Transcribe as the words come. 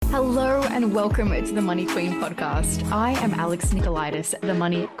Hello and welcome to the Money Queen podcast. I am Alex Nicolaitis, the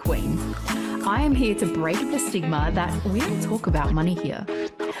Money Queen. I am here to break the stigma that we don't talk about money here.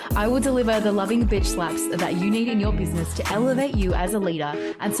 I will deliver the loving bitch slaps that you need in your business to elevate you as a leader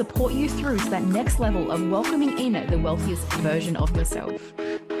and support you through to that next level of welcoming in the wealthiest version of yourself.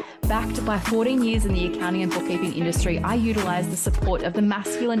 Backed by 14 years in the accounting and bookkeeping industry, I utilize the support of the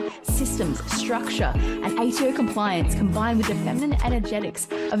masculine systems, structure, and ATO compliance combined with the feminine energetics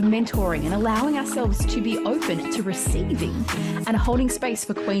of mentoring and allowing ourselves to be open to receiving and holding space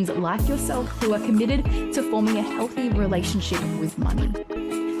for queens like yourself who are committed to forming a healthy relationship with money.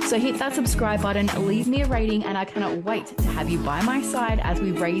 So hit that subscribe button, leave me a rating, and I cannot wait to have you by my side as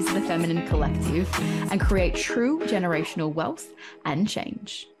we raise the feminine collective and create true generational wealth and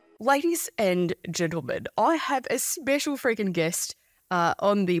change. Ladies and gentlemen, I have a special freaking guest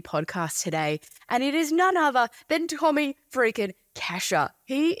on the podcast today, and it is none other than Tommy freaking Casha.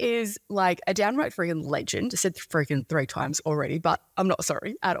 He is like a downright freaking legend. I said freaking 3 times already, but I'm not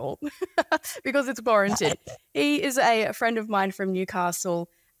sorry at all because it's warranted. He is a friend of mine from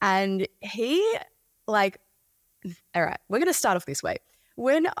Newcastle, and all right, we're going to start off this way.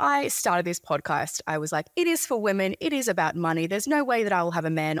 When I started this podcast, I was like, it is for women. It is about money. There's no way that I will have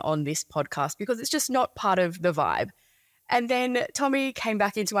a man on this podcast because it's just not part of the vibe. And then Tommy came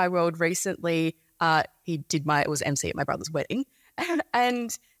back into my world recently. It was MC at my brother's wedding.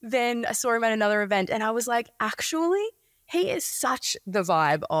 And then I saw him at another event and I was like, actually, he is such the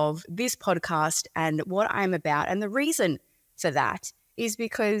vibe of this podcast and what I'm about. And the reason for that is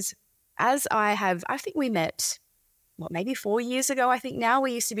because I think we met maybe 4 years ago, I think now.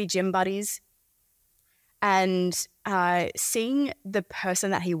 We used to be gym buddies, and seeing the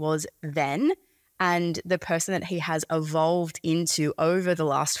person that he was then and the person that he has evolved into over the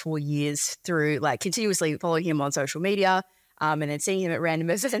last 4 years through like continuously following him on social media and then seeing him at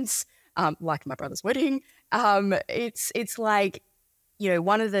random events, like my brother's wedding. It's like,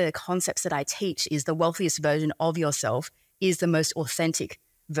 one of the concepts that I teach is the wealthiest version of yourself is the most authentic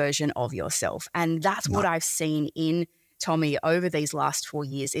version of yourself. And that's what I've seen in Tommy over these last 4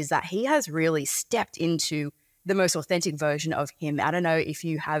 years, is that he has really stepped into the most authentic version of him. I don't know if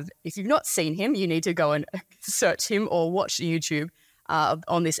you've not seen him, you need to go and search him or watch YouTube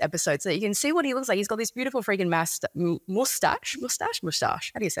on this episode so that you can see what he looks like. He's got this beautiful freaking mustache.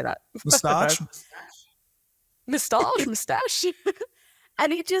 How do you say that? Mustache.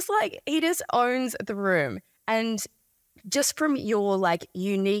 And he just owns the room. And just from your like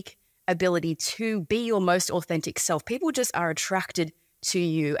unique ability to be your most authentic self, people just are attracted to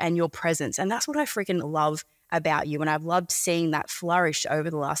you and your presence. And that's what I freaking love about you. And I've loved seeing that flourish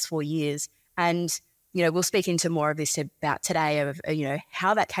over the last 4 years. And, we'll speak into more of this about today of,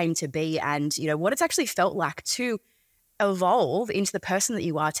 how that came to be and, what it's actually felt like to evolve into the person that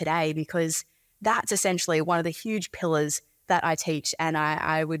you are today, because that's essentially one of the huge pillars that I teach, and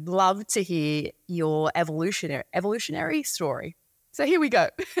I would love to hear your evolutionary story. So here we go.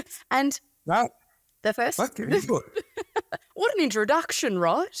 And the first... What an introduction,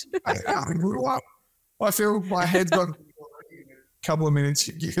 right? I feel my head's got a couple of minutes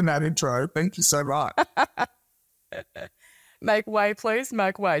given that intro. Thank you so much. Make way, please.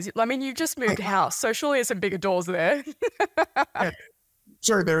 Make way. I mean, you just moved house, so surely there's some bigger doors there.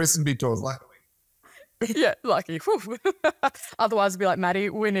 Sure, there is some big doors, luckily. Yeah, lucky. Otherwise, it'd be like, Maddie,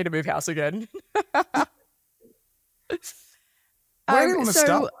 we need to move house again. Where do you want to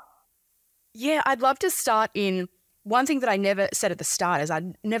start? Yeah, I'd love to start in one thing that I never said at the start is I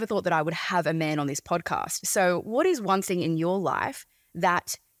never thought that I would have a man on this podcast. So what is one thing in your life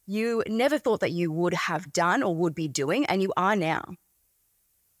that you never thought that you would have done or would be doing and you are now?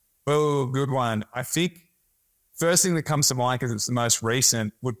 Oh, good one. I think first thing that comes to mind, because it's the most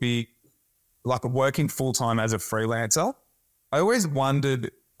recent, would be like working full-time as a freelancer. I always wondered,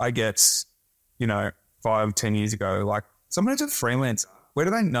 I guess, 5, 10 years ago, like someone who's a freelancer, where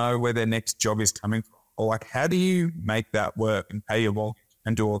do they know where their next job is coming from? Or like, how do you make that work and pay your mortgage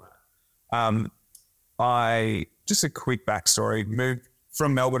and do all that? Just a quick backstory, moved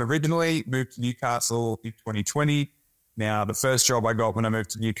from Melbourne originally, moved to Newcastle in 2020. Now, the first job I got when I moved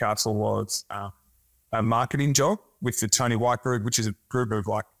to Newcastle was a marketing job with the Tony White Group, which is a group of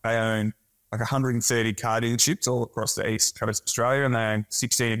they own 130 car dealerships all across the east coast of Australia, and they own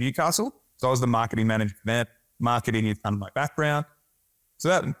 16 in Newcastle. So I was the marketing manager for that. Marketing is kind of my background. So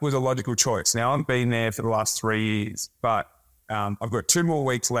that was a logical choice. Now, I've been there for the last 3 years, but I've got 2 more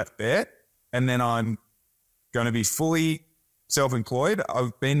weeks left there, and then I'm going to be fully self-employed.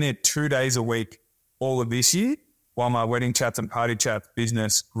 I've been there 2 days a week all of this year while my wedding chats and party chats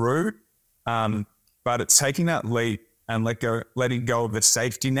business grew. But it's taking that leap and letting go of the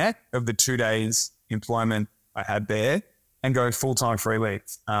safety net of the 2 days employment I had there and go full-time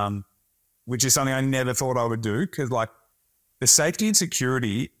freelance, which is something I never thought I would do because like the safety and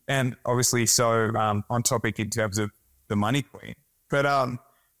security and obviously so on topic in terms of the money queen. But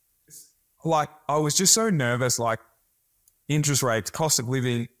like I was just so nervous, like interest rates, cost of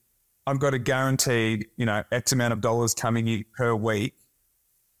living, I've got a guaranteed, X amount of dollars coming in per week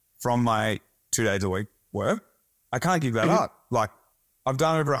from my 2 days a week work. I can't give that up. Like I've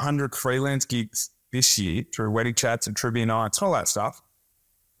done over 100 freelance gigs this year through wedding chats and trivia nights and all that stuff.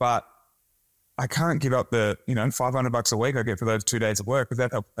 But I can't give up the, $500 a week I get for those 2 days of work because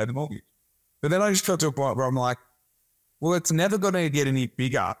that helps pay the mortgage. But then I just got to a point where I'm like, well, it's never going to get any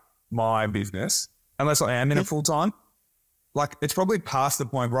bigger, my business, unless I am in a full-time. Like it's probably past the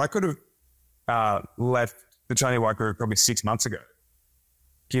point where I could have left the Chinese White Group probably 6 months ago,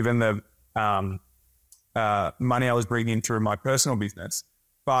 given the money I was bringing in through my personal business.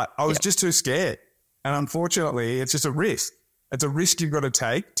 But I was just too scared. And unfortunately, it's just a risk. It's a risk you've got to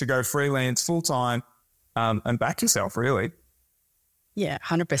take to go freelance full-time and back yourself, really. Yeah,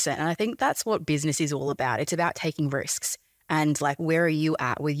 100%. And I think that's what business is all about. It's about taking risks. And like, where are you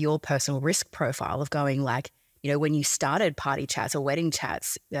at with your personal risk profile of going like, when you started party chats or wedding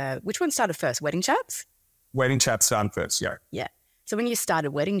chats, which one started first? Wedding chats? Wedding chats started first, yeah. Yeah. So when you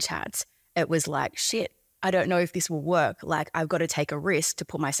started wedding chats, it was like, shit, I don't know if this will work. Like I've got to take a risk to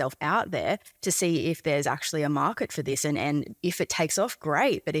put myself out there to see if there's actually a market for this. And if it takes off,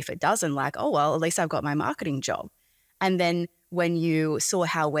 great. But if it doesn't, like, oh, well, at least I've got my marketing job. And then when you saw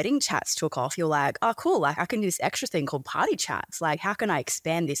how wedding chats took off, you're like, oh, cool. Like I can do this extra thing called party chats. Like how can I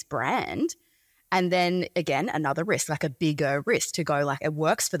expand this brand? And then again, another risk, like a bigger risk to go like it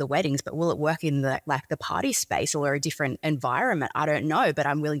works for the weddings, but will it work in the party space or a different environment? I don't know, but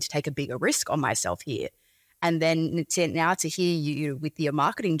I'm willing to take a bigger risk on myself here. And then now to hear you with your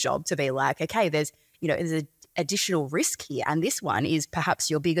marketing job to be like, okay, there's an additional risk here. And this one is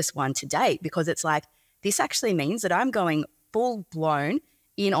perhaps your biggest one to date because it's like, this actually means that I'm going full blown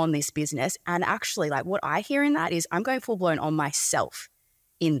in on this business. And actually like what I hear in that is I'm going full blown on myself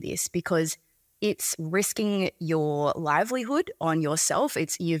in this because it's risking your livelihood on yourself.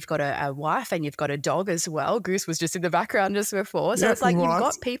 You've got a wife and you've got a dog as well. Goose was just in the background just before. So it's like you've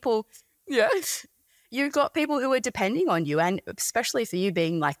got people, you've got people who are depending on you. And especially for you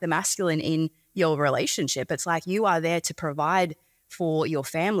being like the masculine in your relationship, it's like you are there to provide for your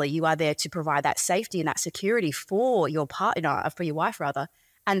family. You are there to provide that safety and that security for your partner, for your wife rather,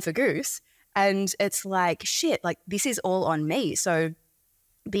 and for Goose. And it's like, shit, like this is all on me. So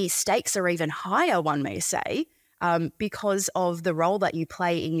the stakes are even higher, one may say, because of the role that you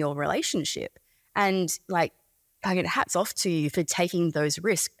play in your relationship. And like, hats off to you for taking those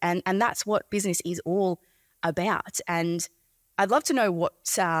risks. And that's what business is all about. And I'd love to know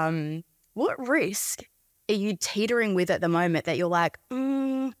what risk are you teetering with at the moment that you're like,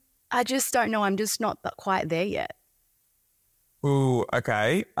 I just don't know. I'm just not quite there yet. Ooh,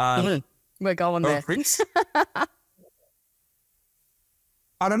 okay. We're going there. Risk?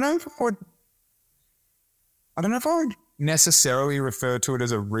 I don't know if I would necessarily refer to it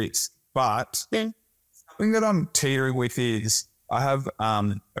as a risk, but something that I'm teetering with is I have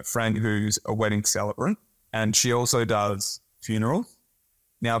a friend who's a wedding celebrant and she also does funerals.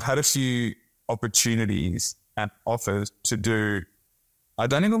 Now, I've had a few opportunities and offers to do, I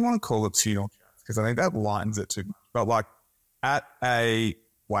don't even want to call it funeral chats because I think that lightens it too much, but like at a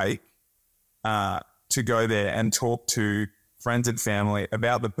wake to go there and talk to friends and family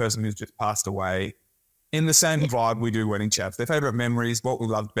about the person who's just passed away in the same vibe we do wedding chats, their favourite memories, what we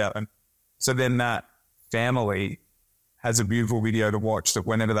loved about them. So then that family has a beautiful video to watch that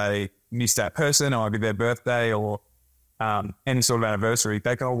whenever they miss that person or either their birthday or any sort of anniversary,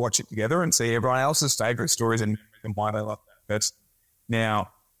 they can all watch it together and see everyone else's favourite stories and why they love that person.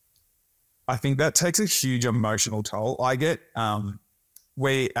 Now, I think that takes a huge emotional toll. I get,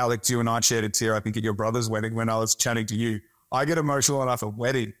 Alex, you and I shared it here, I think at your brother's wedding when I was chatting to you. I get emotional enough at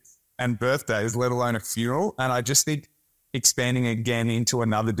weddings and birthdays, let alone a funeral. And I just think expanding again into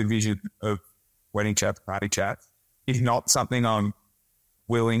another division of wedding chats, party chats is not something I'm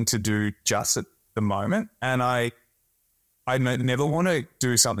willing to do just at the moment. And I never want to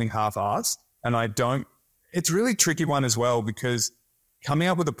do something half-assed. And it's a really tricky one as well because coming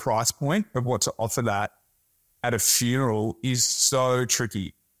up with a price point of what to offer that at a funeral is so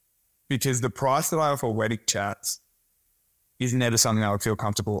tricky because the price that I offer wedding chats is never something I would feel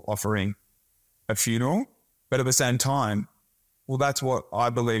comfortable offering a funeral. But at the same time, well, that's what I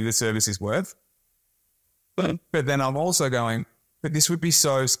believe the service is worth. But then I'm also going, but this would be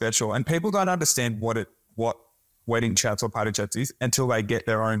so special. And people don't understand what wedding chats or party chats is until they get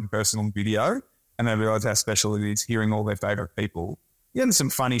their own personal video and they realize how special it is hearing all their favorite people. Yeah, there's some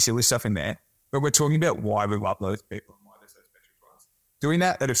funny, silly stuff in there, but we're talking about why we love those people and why they're so special to us. Doing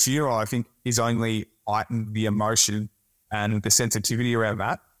that at a funeral, I think, is only heightened the emotion and the sensitivity around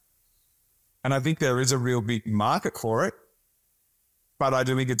that. And I think there is a real big market for it, but I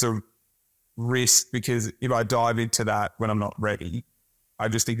do think it's a risk because if I dive into that when I'm not ready, I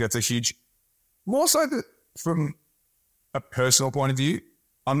just think that's a huge, more so from a personal point of view,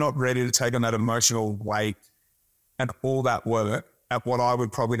 I'm not ready to take on that emotional weight and all that work at what I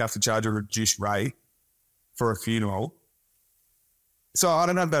would probably have to charge a reduced rate for a funeral. So I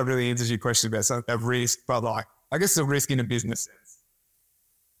don't know if that really answers your question about a risk, but like, I guess the risk in a business sense.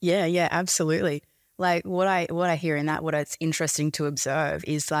 Yeah, absolutely. Like what I hear in that, what it's interesting to observe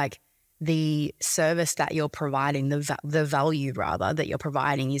is like the service that you're providing, the value rather that you're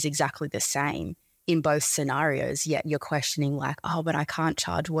providing is exactly the same in both scenarios. Yet you're questioning like, oh, but I can't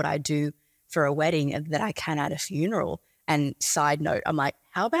charge what I do for a wedding that I can at a funeral. And side note, I'm like,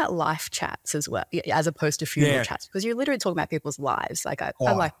 how about life chats as well, as opposed to funeral chats? Because you're literally talking about people's lives. Like I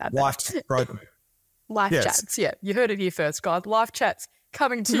like that. Life chats. Yeah, you heard it here first, guys. Life chats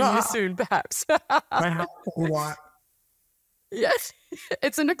coming to you soon, perhaps. Yes,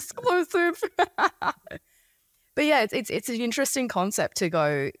 it's an exclusive. But yeah, it's an interesting concept to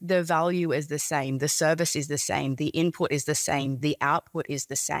go, the value is the same, the service is the same, the input is the same, the output is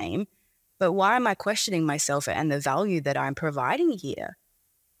the same. But why am I questioning myself and the value that I'm providing here?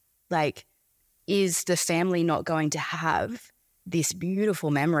 Like, is the family not going to have this beautiful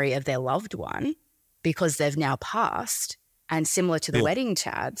memory of their loved one because they've now passed? And similar to the wedding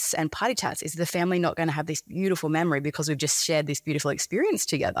chats and party chats, is the family not going to have this beautiful memory because we've just shared this beautiful experience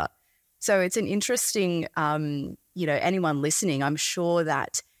together? So it's an interesting, anyone listening, I'm sure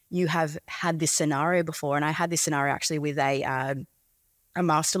that you have had this scenario before. And I had this scenario actually with a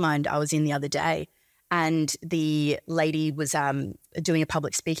mastermind I was in the other day. And the lady was doing a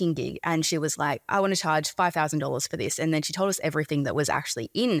public speaking gig and she was like, I want to charge $5,000 for this. And then she told us everything that was actually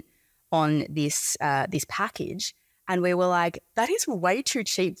in on this package. And we were like, that is way too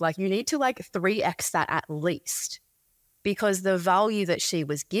cheap. Like you need to like 3x that at least, because the value that she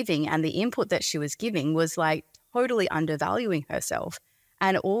was giving and the input that she was giving was like totally undervaluing herself.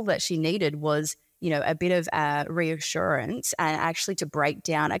 And all that she needed was, a bit of reassurance and actually to break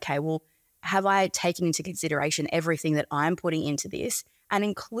down, okay, well, have I taken into consideration everything that I'm putting into this and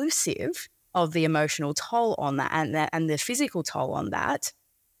inclusive of the emotional toll on that and the physical toll on that?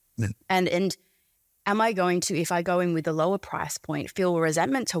 Yeah. And am I going to, if I go in with a lower price point, feel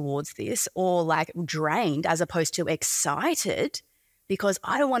resentment towards this or like drained as opposed to excited? Because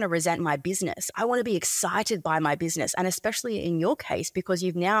I don't want to resent my business. I want to be excited by my business. And especially in your case, because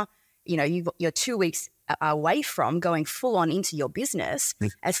you've now, you're 2 weeks away from going full on into your business.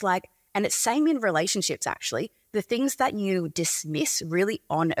 It's like, and it's same in relationships actually. The things that you dismiss really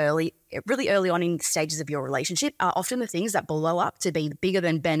early on in stages of your relationship are often the things that blow up to be bigger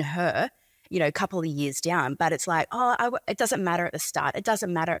than Ben-Hur, a couple of years down. But it's like, it doesn't matter at the start. It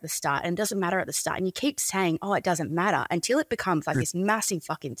doesn't matter at the start. And it doesn't matter at the start. And you keep saying, it doesn't matter until it becomes like this massive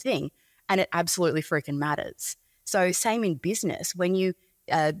fucking thing. And it absolutely freaking matters. So same in business, when you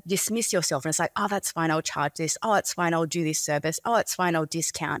dismiss yourself and it's like, that's fine, I'll charge this. It's fine, I'll do this service. It's fine, I'll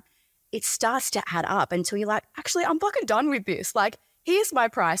discount. It starts to add up until you're like, actually, I'm fucking done with this. Like, here's my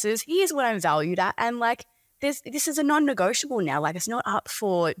prices. Here's what I'm valued at. And like, this is a non-negotiable now. Like, it's not up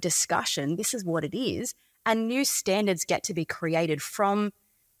for discussion. This is what it is. And new standards get to be created from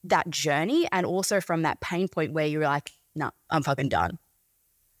that journey and also from that pain point where you're like, no, I'm fucking done.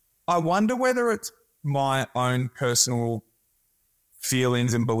 I wonder whether it's my own personal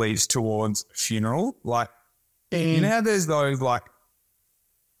feelings and beliefs towards a funeral. Like, you know how there's those like,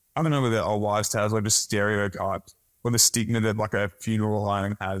 I don't know whether old wives' tales or just stereotypes or the stigma that like a funeral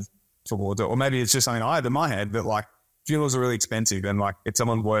home has towards it. Or maybe it's just something I had in my head that like funerals are really expensive and like it's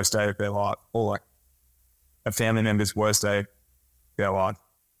someone's worst day of their life or like a family member's worst day of their life.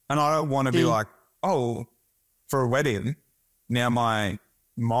 And I don't want to be like, for a wedding, now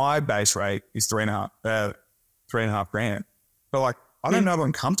my base rate is $3.5 grand. But like, I don't know if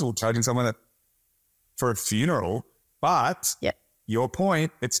I'm comfortable charging someone that for a funeral, but your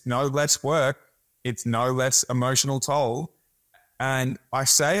point, it's no less work. It's no less emotional toll. And I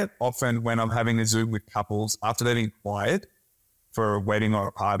say it often when I'm having a Zoom with couples after they've been quiet for a wedding or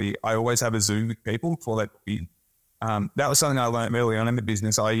a party. I always have a Zoom with people before they book in. That was something I learned early on in the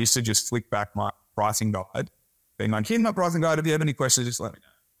business. I used to just flick back my pricing guide, being like, here's my pricing guide. If you have any questions, just let me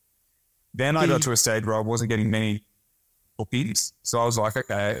know. Then I got to a stage where I wasn't getting many bookings. So I was like,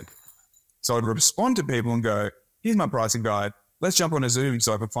 okay. So I'd respond to people and go, here's my pricing guide. Let's jump on a Zoom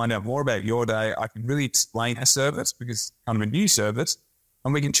so I can find out more about your day. I can really explain a service because it's kind of a new service,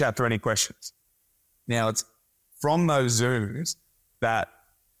 and we can chat through any questions. Now, it's from those Zooms that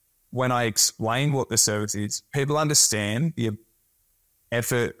when I explain what the service is, people understand the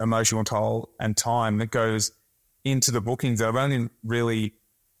effort, emotional toll, and time that goes into the bookings. I've only really,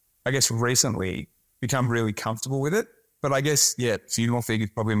 I guess, recently become really comfortable with it. But I guess, yeah, funeral fig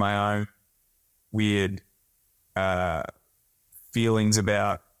is probably my own weird feelings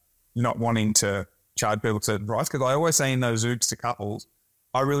about not wanting to charge people a certain price. Because I always say in those Zooms to couples,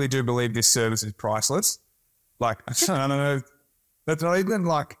 I really do believe this service is priceless. Like, I don't know, that's not even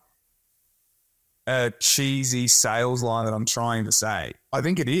like a cheesy sales line that I'm trying to say. I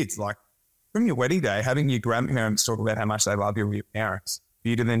think it is. Like, from your wedding day, having your grandparents talk about how much they love you with your parents, for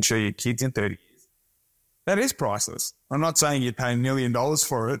you to then show your kids in 30 years, that is priceless. I'm not saying you'd pay $1 million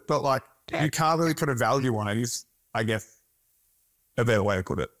for it, but like, you can't really put a value on it is, I guess, a better way to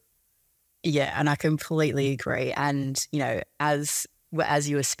put it. Yeah, and I completely agree. And, you know, as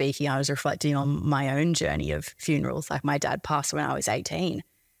you were speaking, I was reflecting on my own journey of funerals. Like, my dad passed when I was 18,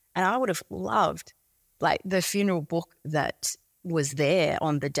 and I would have loved, like, the funeral book that was there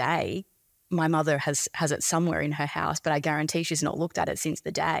on the day. My mother has it somewhere in her house, but I guarantee she's not looked at it since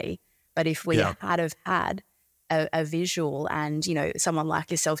the day. But if we had have had a visual and, you know, someone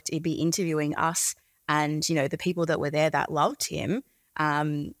like yourself to be interviewing us and, you know, the people that were there that loved him,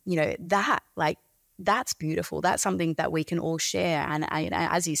 you know, that's beautiful. That's something that we can all share. And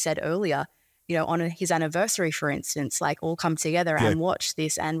as you said earlier, you know, on his anniversary, for instance, like, all come together and watch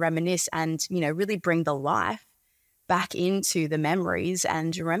this and reminisce and, you know, really bring the life back into the memories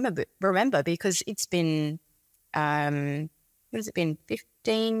and remember because it's been, what has it been,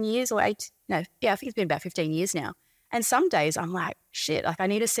 15 years or 8? No, yeah, I think it's been about 15 years now. And some days I'm like, shit, like, I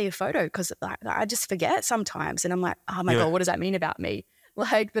need to see a photo because I just forget sometimes. And I'm like, oh my God, what does that mean about me?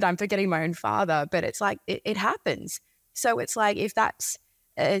 Like, that I'm forgetting my own father. But it's like, it happens. So it's like, if that's,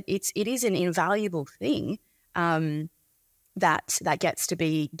 it is an invaluable thing that gets to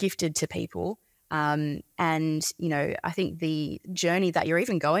be gifted to people. And, you know, I think the journey that you're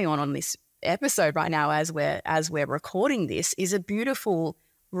even going on this episode right now as we're recording this is a beautiful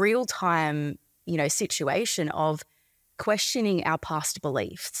real-time, you know, situation of questioning our past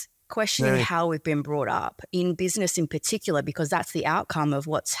beliefs, questioning how we've been brought up in business in particular, because that's the outcome of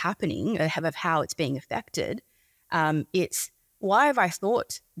what's happening, of how it's being affected. It's why have I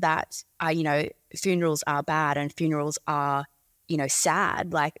thought that, you know, funerals are bad and funerals are, you know,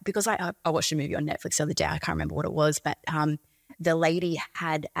 sad? Like, because I watched a movie on Netflix the other day, I can't remember what it was, but the lady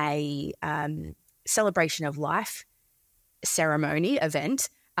had a celebration of life ceremony event,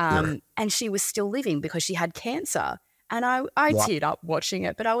 and she was still living because she had cancer. And I teared up watching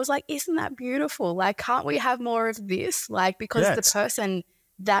it, but I was like, isn't that beautiful? Like, can't we have more of this? Like, because the person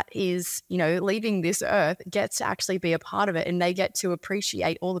that is, you know, leaving this earth gets to actually be a part of it, and they get to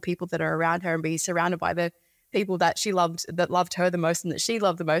appreciate all the people that are around her and be surrounded by the people that she loved, that loved her the most and that she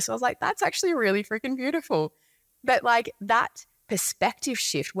loved the most. So I was like, that's actually really freaking beautiful. But like, that perspective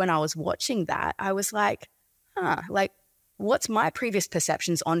shift when I was watching that, I was like, like, what's my previous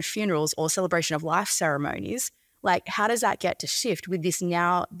perceptions on funerals or celebration of life ceremonies? Like, how does that get to shift with this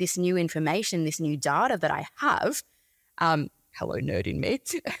new information, this new data that I have? Hello, nerd in me,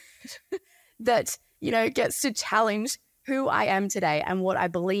 that, you know, gets to challenge who I am today and what I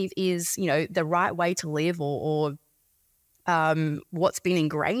believe is, you know, the right way to live, or what's been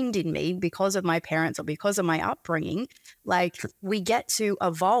ingrained in me because of my parents or because of my upbringing. Like, we get to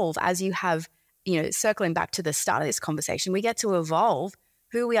evolve, as you have, you know, circling back to the start of this conversation, we get to evolve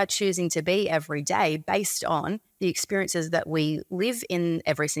who we are choosing to be every day based on the experiences that we live in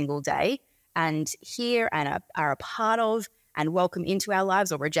every single day and hear and are a part of and welcome into our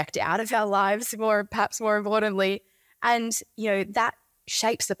lives or reject out of our lives, perhaps more importantly. And, you know, that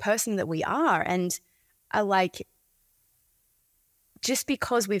shapes the person that we are. And like, just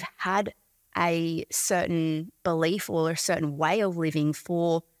because we've had a certain belief or a certain way of living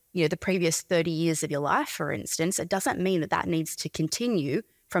for, you know, the previous 30 years of your life, for instance, it doesn't mean that needs to continue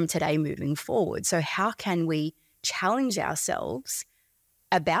from today moving forward. So how can we challenge ourselves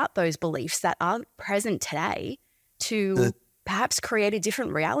about those beliefs that are present today to perhaps create a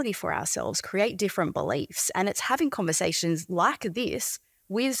different reality for ourselves, create different beliefs? And it's having conversations like this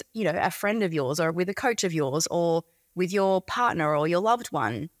with, you know, a friend of yours or with a coach of yours or with your partner or your loved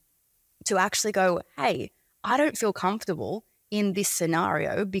one to actually go, hey, I don't feel comfortable in this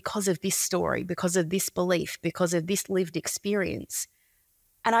scenario because of this story, because of this belief, because of this lived experience.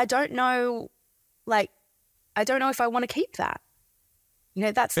 And I don't know if I want to keep that. You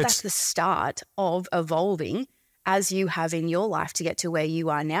know, that's the start of evolving as you have in your life to get to where you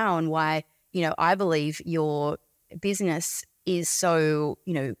are now, and why, I believe your business is so,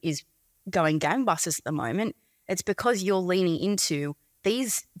 is going gangbusters at the moment. It's because you're leaning into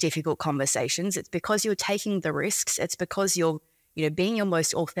these difficult conversations. It's because you're taking the risks. It's because you're, being your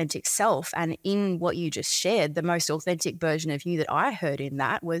most authentic self. And in what you just shared, the most authentic version of you that I heard in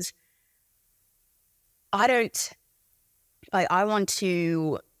that was, I want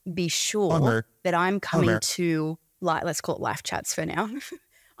to be sure that I'm coming to, let's call it life chats for now.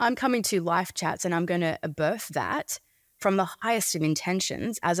 I'm coming to life chats and I'm going to birth that from the highest of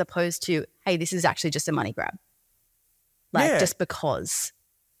intentions, as opposed to, hey, this is actually just a money grab. Just because.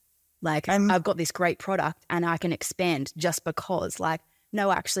 I've got this great product and I can expand just because.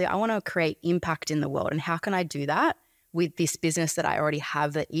 No, actually, I want to create impact in the world. And how can I do that with this business that I already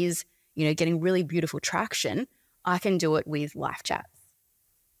have that is, getting really beautiful traction? I can do it with life chats.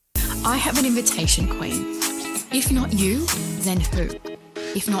 I have an invitation, Queen. If not you, then who?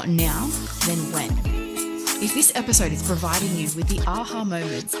 If not now, then when? If this episode is providing you with the aha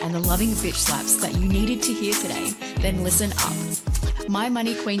moments and the loving bitch slaps that you needed to hear today, then listen up. My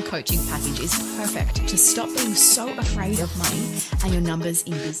Money Queen coaching package is perfect to stop being so afraid of money and your numbers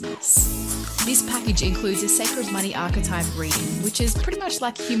in business. This package includes a sacred money archetype reading, which is pretty much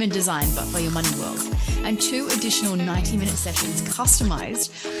like human design but for your money world, and 2 additional 90-minute sessions customized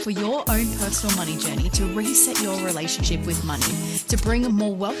for your own personal money journey to reset your relationship with money, to bring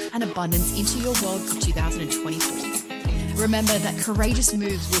more wealth and abundance into your world for 2024. Remember that courageous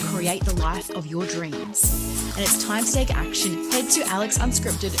moves will create the life of your dreams. And it's time to take action. Head to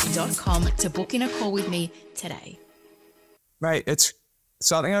alexunscripted.com to book in a call with me today. Mate, it's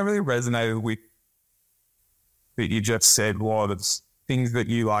something I really resonated with that you just said was things that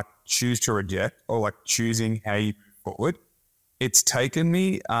you choose to reject, or choosing how you move forward. It's taken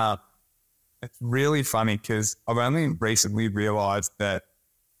me, it's really funny because I've only recently realized that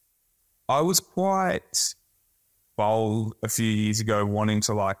I was quite bold a few years ago wanting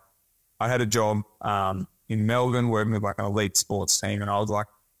to I had a job in Melbourne working with an elite sports team, and I was like,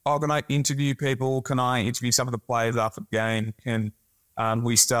 oh, can I interview people? Can I interview some of the players after the game? Can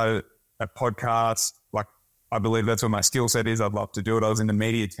we start a podcast? I believe that's what my skill set is. I'd love to do it. I was in the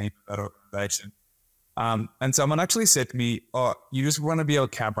media team of that organization. And someone actually said to me, oh, you just want to be on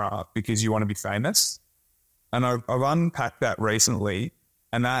camera because you want to be famous. And I've unpacked that recently,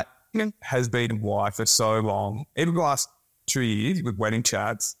 and that has been why for so long, even the last 2 years with wedding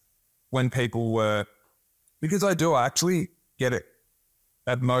chats, when people were, because I actually get it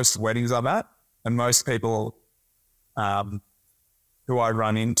at most weddings I'm at, and most people who I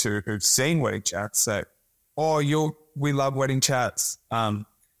run into who've seen wedding chats say, oh, we love wedding chats. When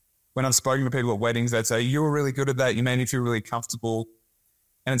I've spoken to people at weddings, they'd say, you were really good at that. You made me feel really comfortable.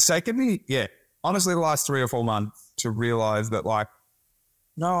 And it's taken me, honestly, the last 3 or 4 months to realize that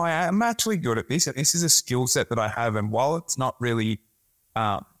no, I am actually good at this. And this is a skill set that I have. And while it's not really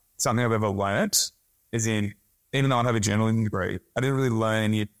something I've ever learnt, even though I have a journalism degree, I didn't really learn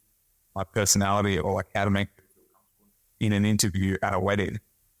any of my personality or how to make people feel comfortable in an interview at a wedding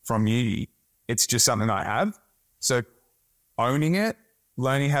from uni. It's just something I have. So owning it,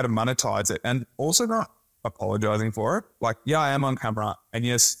 learning how to monetize it, and also not apologizing for it. I am on camera, and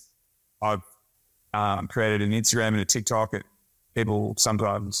yes, I've created an Instagram and a TikTok, and people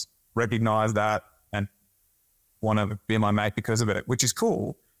sometimes recognize that and want to be my mate because of it, which is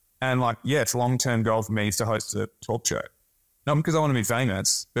cool. And it's a long-term goal for me is to host a talk show. Not because I want to be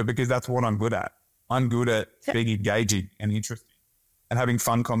famous, but because that's what I'm good at. I'm good at being engaging and interesting and having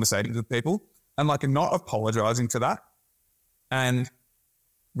fun conversations with people, and not apologizing for that. And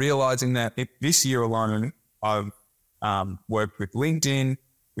realizing that this year alone, I've worked with LinkedIn,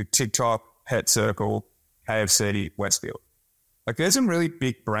 with TikTok, Pet Circle, KFC, Westfield. There's some really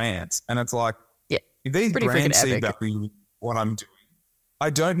big brands, and it's if these brands see exactly what I'm doing, I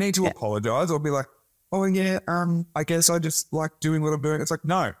don't need to apologize or be oh yeah, I guess I just like doing what I'm doing. It's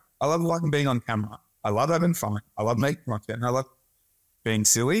no, I love being on camera. I love having fun. I love making content. I love being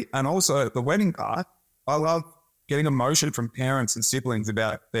silly. And also the wedding part, I love getting emotion from parents and siblings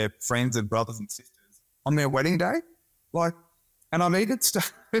about their friends and brothers and sisters on their wedding day. And I've even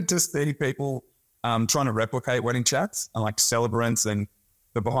started to see people trying to replicate wedding chats and celebrants and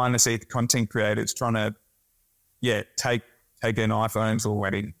the behind the scenes content creators trying to, take their iPhones to a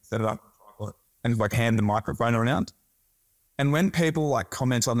wedding, set it up and hand the microphone around. And when people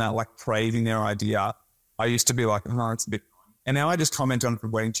comment on that, praising their idea, I used to be oh, it's a bit, and now I just comment on it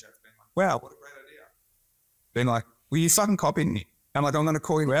from wedding chats, being wow, what a great idea. Being well, you fucking copied me. And I'm going to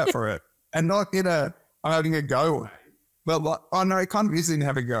call you out for it. And not in I'm having a go way. But oh no, it kind of is in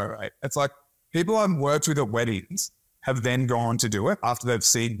have a go, right? It's people I've worked with at weddings have then gone to do it after they've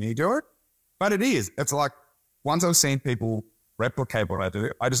seen me do it. But it is. It's like once I've seen people replicate what I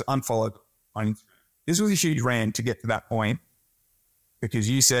do, I just unfollowed on Instagram. This was a huge rant to get to that point because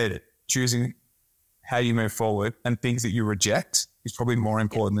you said it, choosing how you move forward and things that you reject is probably more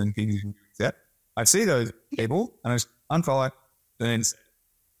important than things you accept. I see those people and I just unfollow. Then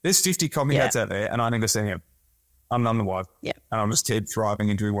there's 50 copycats out there and I need to see him. I'm none the wiser. Yeah. And I'm just keep thriving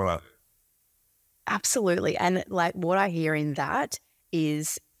and doing what I do. Absolutely. And like what I hear in that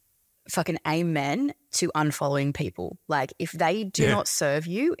is fucking amen to unfollowing people. Like if they do not serve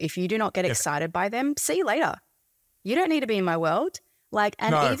you, if you do not get excited by them, see you later. You don't need to be in my world. Like,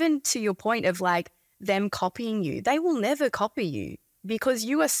 and even to your point of like them copying you, they will never copy you because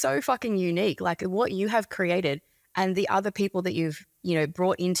you are so fucking unique. Like what you have created and the other people that you've, you know,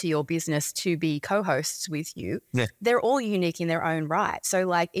 brought into your business to be co-hosts with you, they're all unique in their own right. So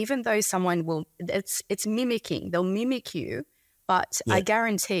like, even though someone will, it's mimicking, they'll mimic you, but I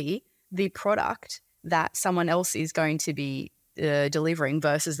guarantee the product that someone else is going to be delivering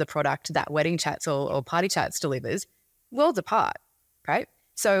versus the product that Wedding Chats or Party Chats delivers, worlds apart, right?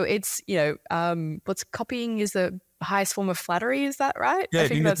 So it's, you know, what's copying is the highest form of flattery, is that right? Yeah,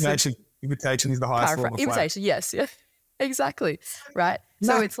 imitation is the highest form of flattery. Imitation, yes, yeah, exactly, right?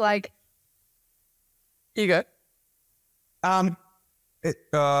 So it's like, here you go. No,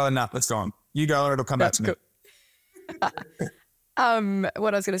 let's go on. You go and it'll come back to me.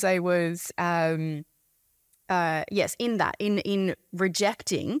 What I was going to say was, yes, in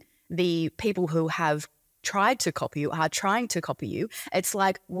rejecting the people who have tried to copy you, are trying to copy you, it's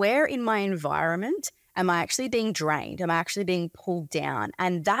like, where in my environment am I actually being drained? Am I actually being pulled down?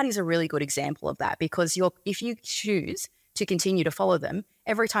 And that is a really good example of that because if you choose to continue to follow them,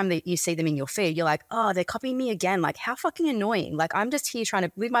 every time that you see them in your feed, you're like, oh, they're copying me again. Like, how fucking annoying. Like, I'm just here trying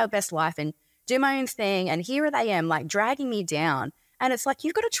to live my best life and do my own thing. And here they am, like, dragging me down. And it's like,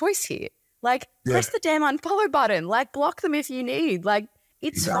 you've got a choice here. Like, press the damn unfollow button. Like, block them if you need. Like,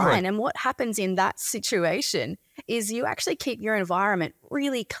 it's fine. And what happens in that situation is you actually keep your environment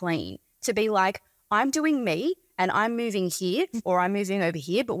really clean to be like, I'm doing me and I'm moving here or I'm moving over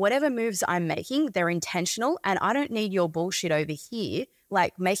here, but whatever moves I'm making, they're intentional and I don't need your bullshit over here,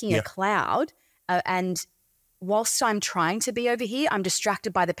 like making a cloud. And whilst I'm trying to be over here, I'm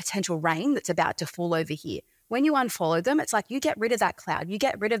distracted by the potential rain that's about to fall over here. When you unfollow them, it's like you get rid of that cloud, you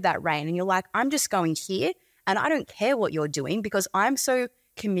get rid of that rain and you're like, I'm just going here and I don't care what you're doing because I'm so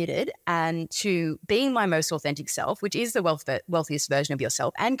committed and to being my most authentic self, which is the wealthiest version of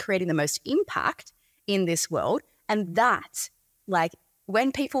yourself and creating the most impact in this world. And that, like,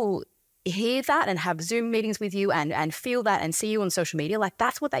 when people hear that and have Zoom meetings with you and feel that and see you on social media, like,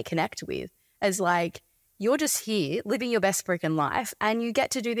 that's what they connect with as like, you're just here living your best freaking life and you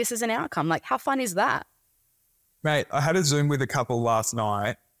get to do this as an outcome. Like, how fun is that? Mate, I had a Zoom with a couple last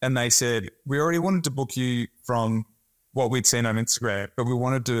night and they said, we already wanted to book you from what we'd seen on Instagram, but we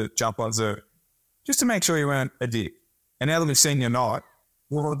wanted to jump on Zoom just to make sure you weren't a dick. And now that we've seen you're not,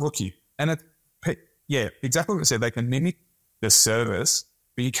 we'll book you. And exactly what I said. They can mimic the service,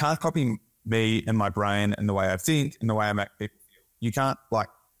 but you can't copy me and my brain and the way I think and the way I make people feel. You can't, like,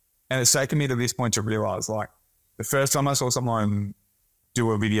 and it's taken me to this point to realize, like, the first time I saw someone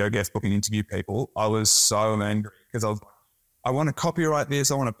do a video guest book and interview people, I was so angry because I was like, I want to copyright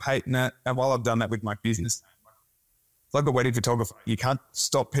this, I want to patent it. And while I've done that with my business, it's like the wedding photographer. You can't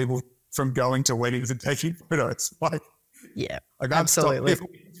stop people from going to weddings and taking photos. Like, I can't absolutely.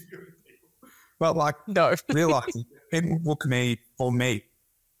 Stop people. But like, realizing people book me for me.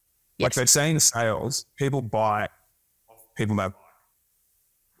 Like they're saying sales, people buy people that buy.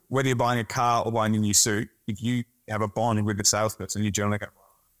 Whether you're buying a car or buying a new suit, if you have a bond with the salesperson, you generally go.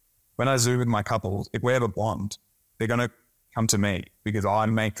 When I Zoom with my couples, if we have a bond, they're going to come to me because I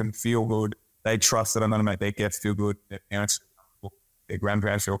make them feel good. They trust that I'm going to make their guests feel good, their parents feel comfortable, their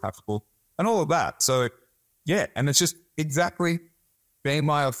grandparents feel comfortable, and all of that. So, and it's just exactly being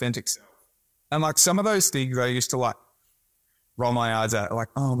my authentic self. And like some of those things I used to like roll my eyes at, like,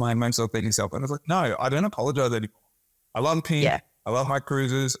 oh, my most authentic self. And I was like, no, I don't apologize anymore. I love pink. Yeah. I love my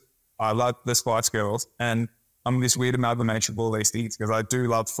cruises. I love the Spice Girls. And I'm this weird amalgamation of all these things because I do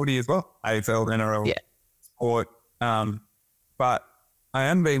love footy as well, AFL, NRL, sport. But I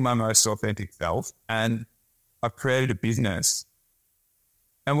am being my most authentic self and I've created a business.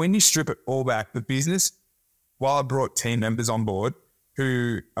 And when you strip it all back, the business, while I brought team members on board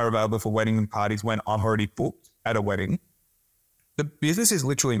who are available for wedding and parties when I'm already booked at a wedding, the business is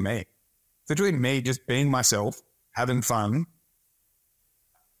literally me. It's literally me just being myself, having fun,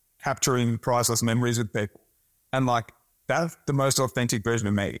 capturing priceless memories with people. And like, that's the most authentic version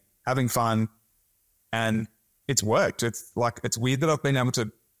of me, having fun, And it's worked. It's weird that I've been able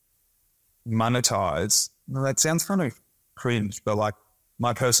to monetize. Well, that sounds kind of cringe, but like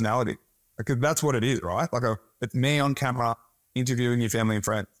my personality, because that's what it is, right? Like it's me on camera interviewing your family and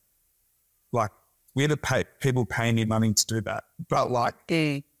friends. Like we had to pay people paying me money to do that, but like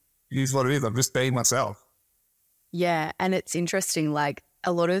it is what it is. I'm just being myself. Yeah, and it's interesting. Like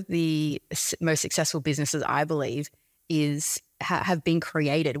a lot of the most successful businesses, I believe, have been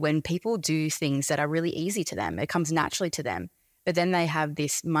created when people do things that are really easy to them. It comes naturally to them. But then they have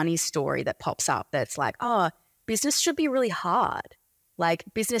this money story that pops up that's like, oh, business should be really hard. Like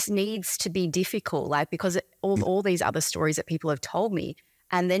business needs to be difficult, like because all these other stories that people have told me.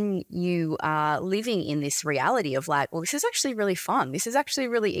 And then you are living in this reality of like, well, this is actually really fun. This is actually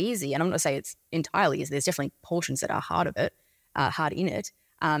really easy. And I'm not going to say it's entirely easy. There's definitely portions that are hard in it.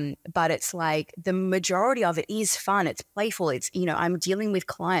 But it's like the majority of it is fun. It's playful. It's, I'm dealing with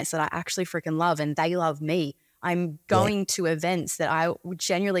clients that I actually freaking love and they love me. I'm going to events that I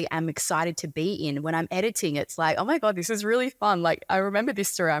genuinely am excited to be in. When I'm editing, it's like, oh my God, this is really fun. Like I remember this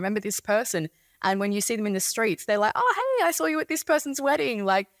story. I remember this person. And when you see them in the streets, they're like, oh, hey, I saw you at this person's wedding.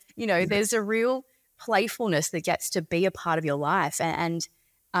 Like, there's a real playfulness that gets to be a part of your life. And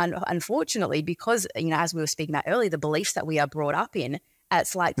unfortunately, because, as we were speaking about earlier, the beliefs that we are brought up in,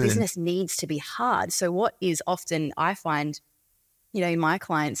 it's like business needs to be hard. So what is often I find, in my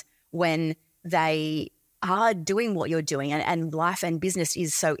clients, when they are doing what you're doing and life and business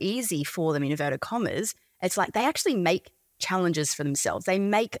is so easy for them, in inverted commas, it's like they actually make challenges for themselves. They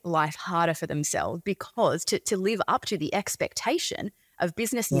make life harder for themselves because to live up to the expectation of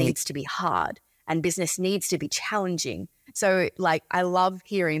business needs to be hard and business needs to be challenging. So like, I love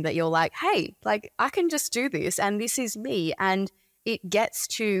hearing that you're like, hey, like I can just do this and this is me and it gets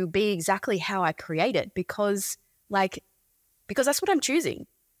to be exactly how I create it because that's what I'm choosing.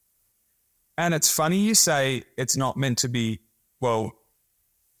 And it's funny you say it's not meant to be, well,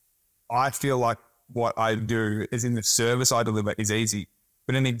 I feel like what I do is in the service I deliver is easy.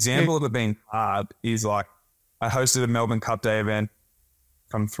 But an example of it being hard is like I hosted a Melbourne Cup Day event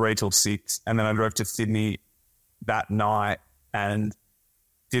from 3 till 6 and then I drove to Sydney that night and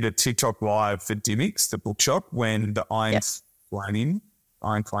did a TikTok live for Dimmicks, the bookshop, when the Iron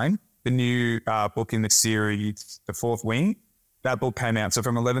Flame, the new book in the series, The Fourth Wing, that book came out. So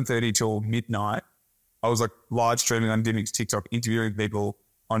from 11:30 till midnight, I was like live streaming on Dimmicks TikTok, interviewing people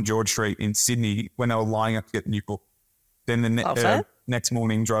on George Street in Sydney when they were lining up to get the new book. Then the next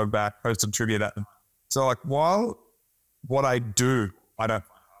morning drove back, hosted trivia that night. So like while what I do, I don't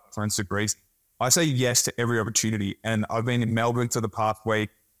find super easy, I say yes to every opportunity. And I've been in Melbourne for the past week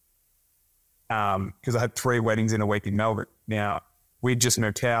because I had 3 weddings in a week in Melbourne. Now, we just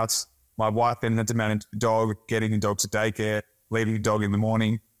moved house. My wife then had to manage the dog, getting the dog to daycare, leaving the dog in the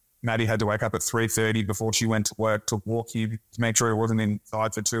morning. Maddie had to wake up at 3:30 before she went to work to walk him to make sure he wasn't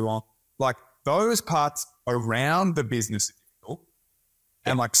inside for too long. Like those parts around the business are difficult.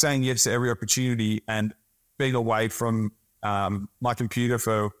 And like saying yes to every opportunity and being away from my computer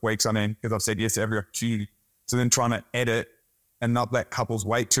for weeks on end because I've said yes to every opportunity. So then trying to edit and not let couples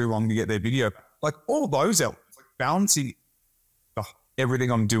wait too long to get their video. Like all those elements, like balancing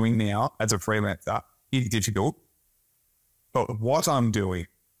everything I'm doing now as a freelancer is difficult. But what I'm doing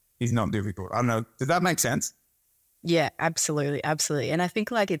is not difficult. I don't know. Does that make sense? Yeah, absolutely. Absolutely. And I think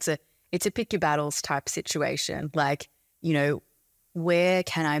like it's a pick your battles type situation. Like, where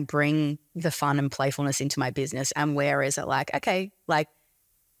can I bring the fun and playfulness into my business? And where is it like, okay, like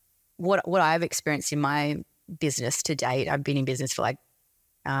what I've experienced in my business to date, I've been in business for like,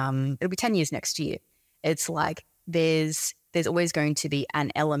 it'll be 10 years next year. It's like, there's always going to be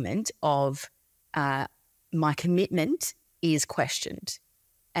an element of my commitment is questioned.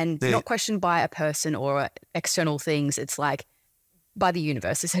 And not questioned by a person or external things. It's like by the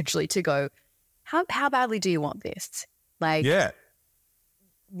universe, essentially, to go, how badly do you want this? Like,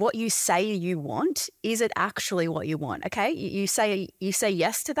 what you say you want, is it actually what you want? Okay, you say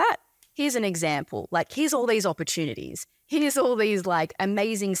yes to that. Here's an example. Like, here's all these opportunities. Here's all these like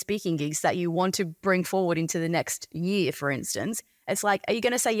amazing speaking gigs that you want to bring forward into the next year, for instance. It's like, are you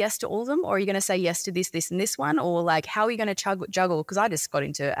going to say yes to all of them, or are you going to say yes to this, and this one? Or like, how are you going to juggle? Because I just got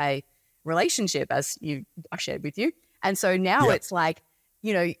into a relationship, as I shared with you. And so now it's like,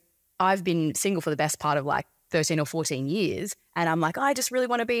 I've been single for the best part of like 13 or 14 years. And I'm like, I just really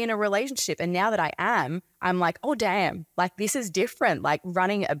want to be in a relationship. And now that I am, I'm like, oh, damn, like this is different. Like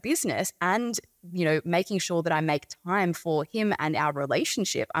running a business and, making sure that I make time for him and our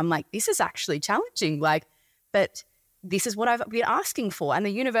relationship. I'm like, this is actually challenging. Like, but this is what I've been asking for. And the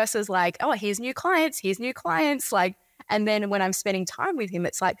universe is like, oh, here's new clients. Like, And then when I'm spending time with him,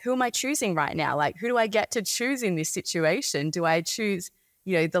 it's like, who am I choosing right now? Like, who do I get to choose in this situation? Do I choose,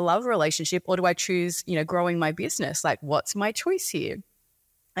 the love relationship, or do I choose, growing my business? Like, what's my choice here?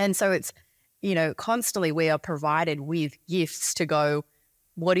 And so it's, constantly we are provided with gifts to go,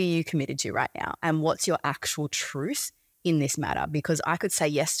 what are you committed to right now? And what's your actual truth in this matter? Because I could say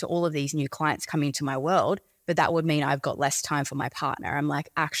yes to all of these new clients coming into my world, but that would mean I've got less time for my partner. I'm like,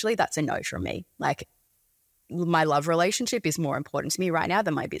 actually, that's a no from me. Like, my love relationship is more important to me right now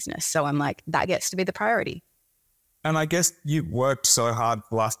than my business. So I'm like, that gets to be the priority. And I guess you've worked so hard for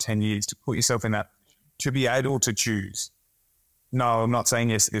the last 10 years to put yourself in that, to be able to choose. No, I'm not saying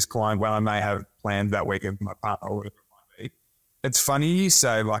yes to this client when I may have planned that weekend with my partner or whatever it might be. It's funny you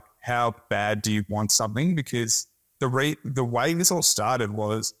say, like, how bad do you want something? Because the way this all started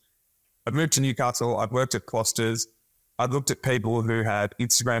was I moved to Newcastle. I'd worked at Closters. I looked at people who had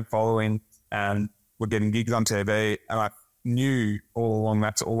Instagram following and were getting gigs on TV, and I knew all along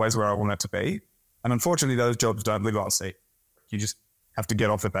that's always where I wanted to be. And unfortunately, those jobs don't live on sea. You just have to get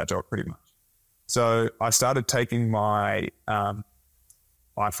off at that job pretty much. So I started taking my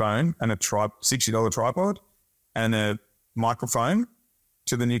iPhone and a $60 tripod and a microphone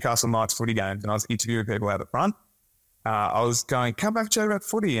to the Newcastle Knights footy games, and I was interviewing people out the front. I was going, come back and chat about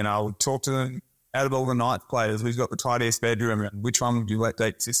footy, and I would talk to them out of all the Knights players, who's got the tightest bedroom, and which one would you let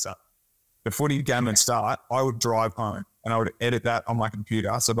date sister? The footy game would start, I would drive home and I would edit that on my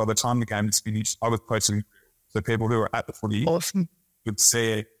computer. So by the time the game was finished, I was posting so people who were at the footy would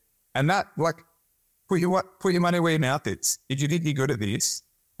see it. And that, like, put your money where your mouth is. If you think you're good at this,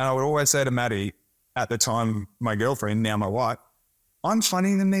 and I would always say to Maddie, at the time my girlfriend, now my wife, I'm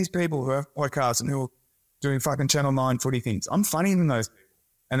funnier than these people who have podcasts and who are doing fucking Channel 9 footy things. I'm funnier than those people.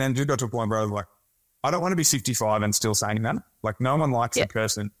 And then it got to a point where I was like, I don't want to be 55 and still saying that. Like, no one likes a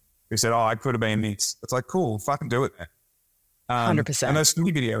person who said, I could have been this. It's like, cool, fucking do it then. 100%. And those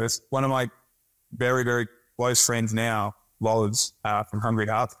footy videos, one of my very, very close friends now, Loz from Hungry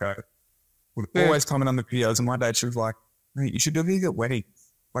Hearts Co, would always comment on the videos, and one day she was like, mate, you should do these at weddings.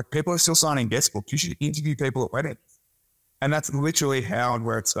 Like, people are still signing guest books. You should interview people at weddings. And that's literally how and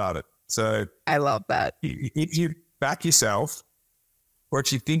where it started. So I love that. If you back yourself, or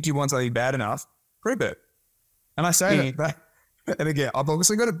if you think you want something bad enough, prove it. And I say that, and again, I've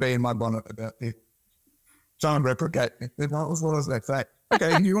obviously got to be in my bonnet about this. Trying to replicate me. That was what I was going to say.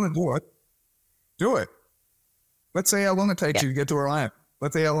 Okay, if you want to do it, do it. Let's see how long it takes you to get to where I am.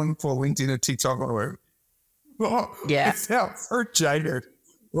 Let's see how long for LinkedIn or TikTok or whatever. Oh, it sounds so jaded.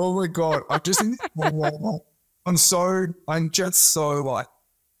 Oh my God. I'm just so like,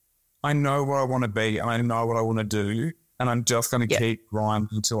 I know what I want to be and I know what I want to do, and I'm just going to keep grinding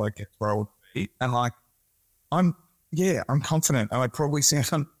until I get where I want to be. And like, I'm confident, and I probably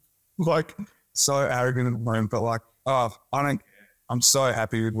sound like so arrogant at the moment, but like, I don't care. I'm so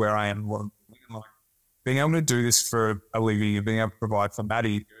happy with where I am. What I'm doing. Like, being able to do this for a living and being able to provide for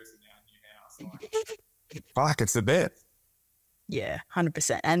Maddie, fuck, it's the best. Yeah,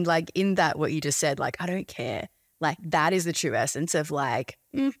 100%. And like, in that, what you just said, like, I don't care. Like, that is the true essence of like,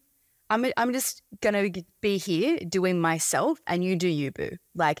 I'm just going to be here doing myself, and you do you, boo.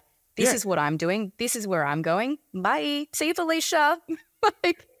 Like, this is what I'm doing. This is where I'm going. Bye. See you, Felicia.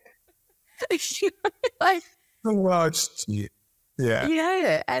 like, well, it's, yeah.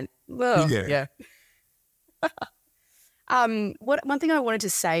 And well, one thing I wanted to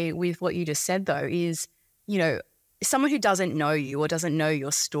say with what you just said though is, someone who doesn't know you or doesn't know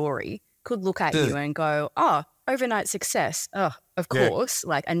your story could look at you and go, oh, overnight success. Oh, of course,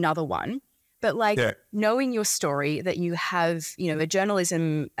 like another one. But like knowing your story, that you have, a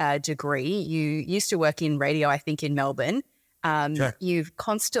journalism degree, you used to work in radio, I think, in Melbourne. You've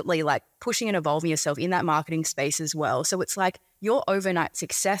constantly like pushing and evolving yourself in that marketing space as well. So it's like your overnight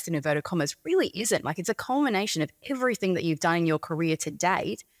success, in inverted commas, really isn't. Like, it's a culmination of everything that you've done in your career to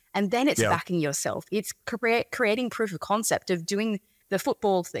date. And then it's backing yourself. It's creating proof of concept of doing the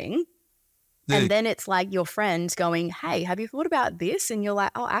football thing. And then it's like your friends going, hey, have you thought about this? And you're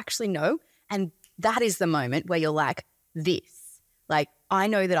like, oh, actually, no. And that is the moment where you're like, this. Like, I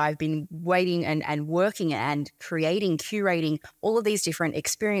know that I've been waiting and working and creating, curating all of these different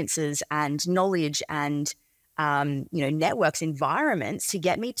experiences and knowledge and, networks, environments to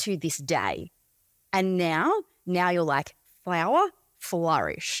get me to this day. And now you're like, flower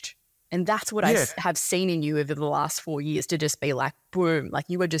flourished. And that's what I have seen in you over the last 4 years, to just be like, boom, like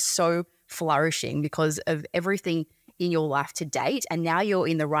you were just so flourishing because of everything in your life to date. And now you're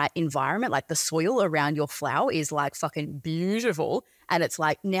in the right environment. Like, the soil around your flower is like fucking beautiful. And it's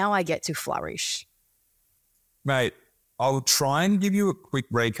like, now I get to flourish. Mate, I'll try and give you a quick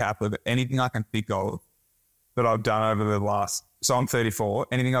recap of anything I can think of. that I've done over the last, so I'm 34,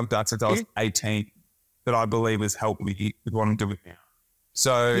 anything I've done since I was 18 that I believe has helped me with what I'm doing now.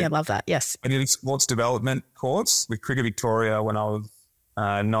 So Yeah, love that. Yes. I did a sports development course with Cricket Victoria when I was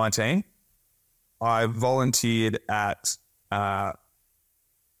 19. I volunteered at, part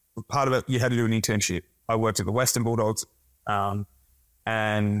of it, you had to do an internship. I worked at the Western Bulldogs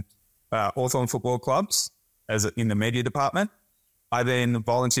and Hawthorn football clubs in the media department. I then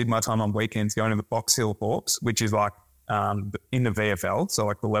volunteered my time on weekends going to the Box Hill Hawks, which is like in the VFL, so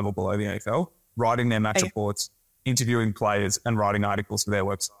like the level below the AFL, writing their match reports, interviewing players and writing articles for their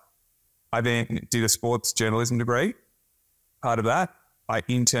website. I then did a sports journalism degree. Part of that, I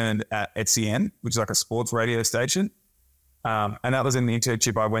interned at SEN, which is like a sports radio station. And that was in the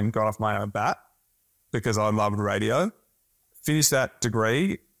internship I went and got off my own bat because I loved radio. Finished that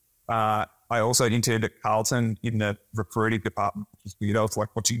degree. I also interned at Carlton in the recruiting department, which was weird. I was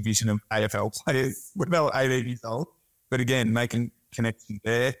like watching vision of AFL players when they were 18 years old. But again, making connections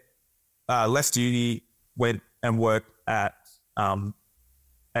there. Left uni, went and worked at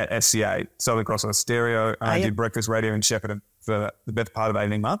SCA, Southern Cross Stereo, and I did breakfast radio in Shepparton for the better part of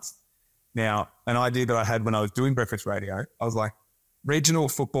 18 months. Now, an idea that I had when I was doing breakfast radio, I was like, regional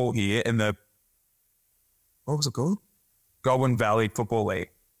football here in the, what was it called? Goulburn Valley Football League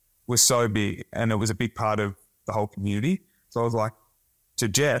was so big, and it was a big part of the whole community. So I was like, to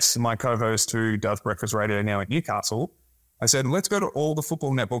Jess, my co-host who does breakfast radio now at Newcastle, I said, let's go to all the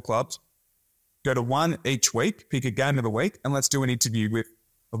football netball clubs, go to one each week, pick a game of the week, and let's do an interview with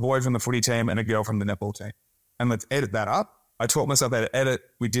a boy from the footy team and a girl from the netball team. And let's edit that up. I taught myself how to edit.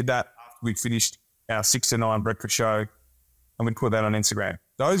 We did that after we finished our 6 to 9 breakfast show, and we put that on Instagram.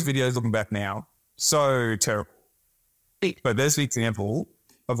 Those videos, looking back now, so terrible. But there's the example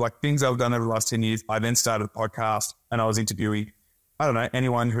of like things I've done over the last 10 years. I then started a podcast and I was interviewing, I don't know,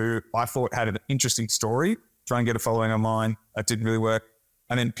 anyone who I thought had an interesting story, try and get a following online. That didn't really work.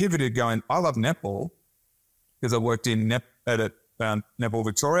 And then pivoted going, I love netball because I worked in Netball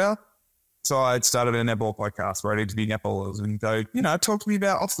Victoria. So I started a netball podcast where I interviewed netballers and go, talk to me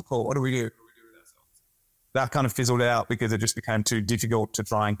about off the court. What do we do? What do we do with ourselves? That kind of fizzled out because it just became too difficult to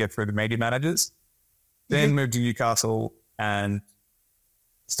try and get through the media managers. Then moved to Newcastle and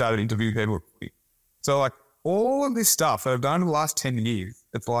started interviewing people. So like all of this stuff that I've done in the last 10 years,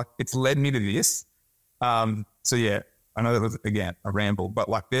 it's like it's led me to this. So yeah, I know that was, again, a ramble, but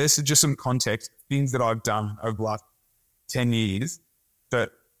like there's just some context, things that I've done over the last 10 years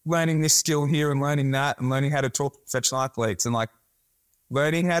that learning this skill here and learning that and learning how to talk to professional athletes and like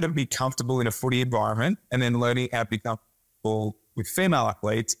learning how to be comfortable in a footy environment and then learning how to be comfortable with female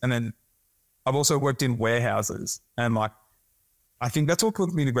athletes. And then I've also worked in warehouses and like, I think that's what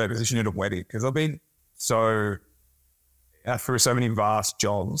put me in a great position at a wedding because I've been through so many vast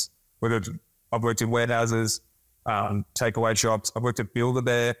jobs, whether I've worked in warehouses, takeaway shops, I've worked at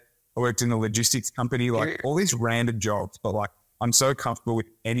Build-A-Bear, I worked in a logistics company, like all these random jobs, but like I'm so comfortable with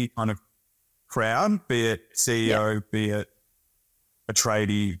any kind of crowd, be it CEO, be it a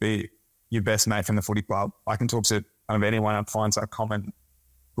tradie, be it your best mate from the footy club. I can talk to kind of anyone and find some common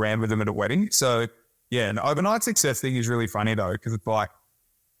ground with them at a wedding. So yeah, an overnight success thing is really funny though, because it's like,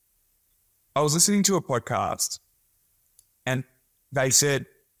 I was listening to a podcast and they said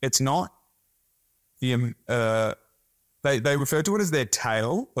it's not the, they refer to it as their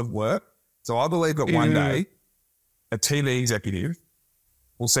tail of work. So I believe that one day a TV executive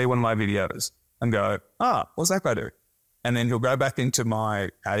will see one of my videos and go, what's that guy do? And then he'll go back into my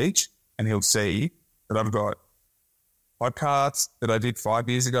page and he'll see that I've got podcasts that I did 5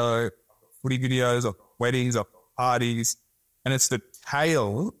 years ago, I've got footy videos, I've got weddings, I've got parties. And it's the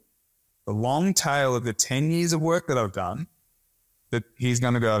tail, the long tail of the 10 years of work that I've done that he's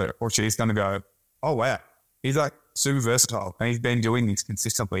going to go, or she's going to go, oh, wow. He's like super versatile and he's been doing this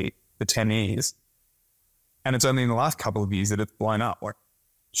consistently for 10 years. And it's only in the last couple of years that it's blown up. Like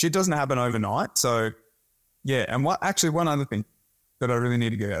shit doesn't happen overnight. So yeah. And one other thing that I really need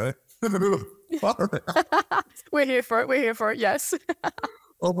to get out of. We're here for it. We're here for it. Yes.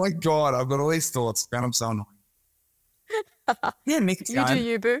 Oh my God. I've got all these thoughts and I'm so annoying. Yeah, Nick You do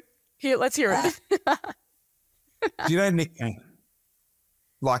you, boo. Here, let's hear it. Do you know Nick Cannon?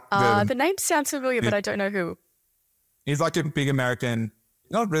 Like the name sounds familiar, but I don't know who. He's like a big American,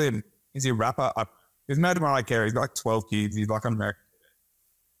 not really, is he a rapper? He's married to Mariah Carey. He's got like 12 kids. He's like an American.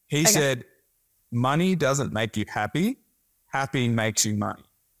 He said, money doesn't make you happy. Happy makes you money.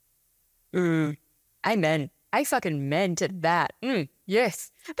 Amen. I fucking meant that.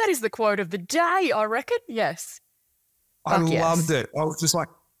 Yes. That is the quote of the day, I reckon. Yes. I loved it. I was just like,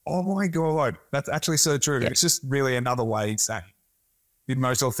 oh my God, that's actually so true. Yeah. It's just really another way of saying the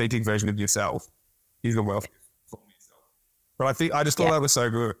most authentic version of yourself is the wealth. But I just thought that was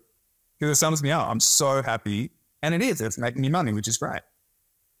so good because it sums me up. I'm so happy. And it is. It's making me money, which is great.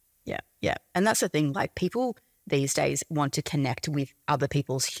 Yeah, yeah. And that's the thing. Like people these days want to connect with other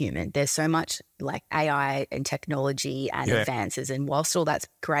people's human. There's so much like AI and technology and advances. And whilst all that's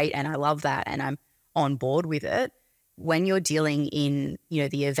great and I love that and I'm on board with it, when you're dealing in, you know,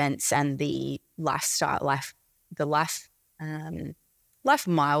 the events and the life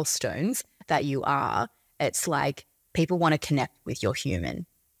milestones that you are, it's like people want to connect with your human.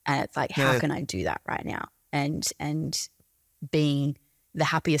 And it's like, how can I do that right now? And being the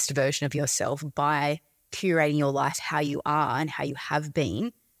happiest version of yourself by curating your life how you are and how you have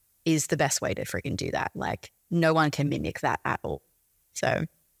been is the best way to freaking do that. Like no one can mimic that at all. So.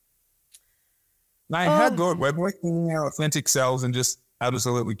 Mate, how good. We're working our authentic selves and just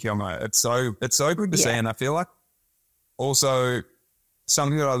absolutely killing it. It's so good to see. And I feel like also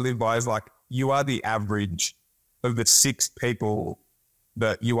something that I live by is like you are the average of the 6 people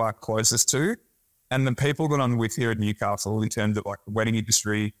that you are closest to. And the people that I'm with here at Newcastle in terms of like the wedding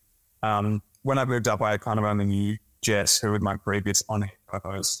industry, when I moved up, I kind of only knew Jess, who was my previous on-air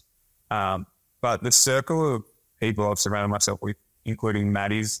co-host. But the circle of people I've surrounded myself with, including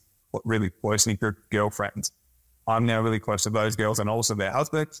Maddie's really close knit girlfriends, I'm now really close to those girls and also their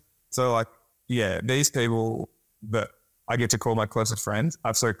husbands. So like, yeah, these people that I get to call my closest friends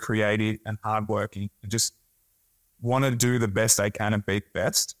are so creative and hardworking and just want to do the best they can and be the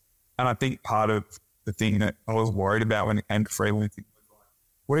best. And I think part of the thing that I was worried about when it came to freelancing was like,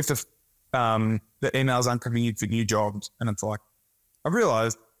 what if the emails aren't coming in for new jobs? And it's like, I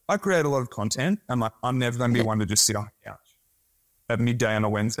realized I create a lot of content and like, I'm never going to be one to just sit on the couch at midday on a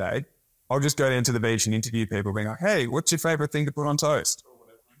Wednesday. I'll just go down to the beach and interview people being like, hey, what's your favorite thing to put on toast? Or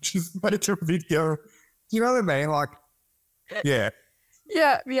whatever. Just make a video. You know what I mean? Like, yeah.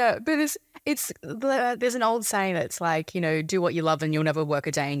 Yeah. But there's an old saying that's like, you know, do what you love and you'll never work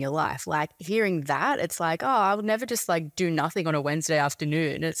a day in your life. Like hearing that, it's like, oh, I'll never just like do nothing on a Wednesday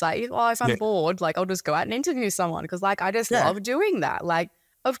afternoon. It's like, if I'm bored, like I'll just go out and interview someone because like I just love doing that. Like,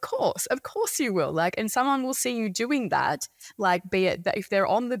 of course you will. Like, and someone will see you doing that, like be it that if they're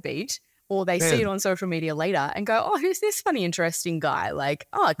on the beach or they see it on social media later and go, oh, who's this funny, interesting guy? Like,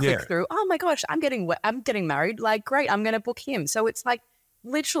 oh, I click through. Oh my gosh, I'm getting married. Like, great, I'm going to book him. So it's like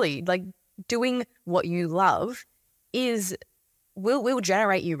literally like doing what you love will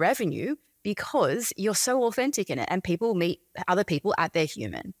generate you revenue because you're so authentic in it and people meet other people at their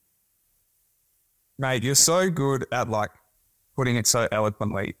human. Mate, you're so good at like putting it so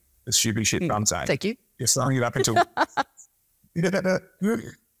eloquently, the stupid shit I'm saying. Thank you. You're summing it up into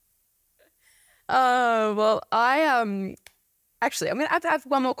well, actually, I'm going to have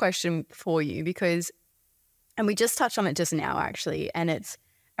one more question for you and we just touched on it just now actually, and it's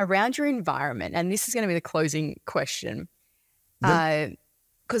around your environment. And this is going to be the closing question.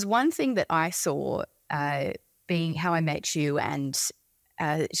 Because one thing that I saw being how I met you and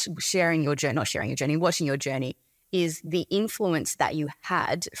watching your journey is the influence that you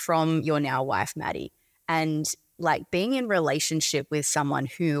had from your now wife, Maddie, and like being in relationship with someone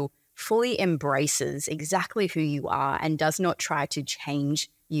who fully embraces exactly who you are and does not try to change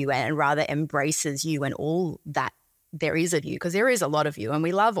you and rather embraces you and all that there is of you, because there is a lot of you and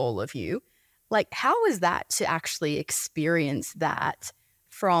we love all of you. Like, how was that to actually experience that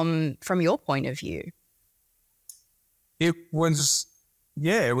from your point of view? It was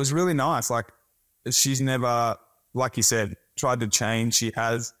really nice. Like, she's never, like you said, tried to change. She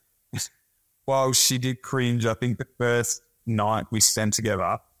has, while she did cringe, I think the first night we spent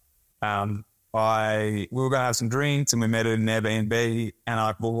together, we were going to have some drinks and we met at an Airbnb and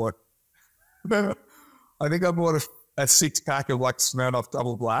I bought a 6-pack of like Smirnoff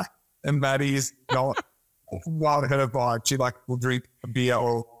Double Black, and Maddie's not wild her vibe. She like will drink a beer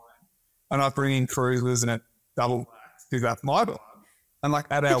or wine, and I bring in cruisers and a double black because that's my vibe. And like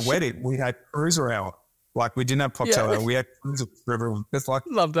at our wedding, we had cruiser hour. Like we didn't have cocktail hour, we had cruiser for everyone. It's like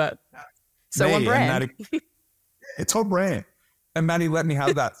love that. So on brand. Maddie, it's on brand. And Maddie let me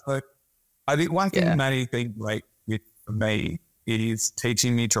have that. So I think one thing Maddie's been great with for me is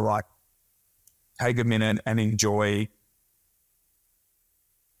teaching me to like take a minute and enjoy,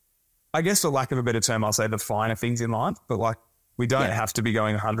 I guess for lack of a better term, I'll say the finer things in life, but like we don't have to be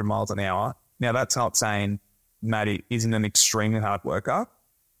going 100 miles an hour. Now that's not saying Maddie isn't an extremely hard worker,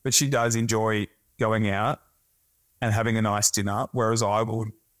 but she does enjoy going out and having a nice dinner, whereas I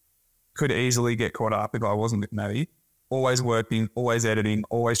could easily get caught up if I wasn't with Maddie, always working, always editing,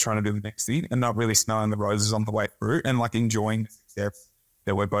 always trying to do the next thing and not really smelling the roses on the way through and like enjoying the success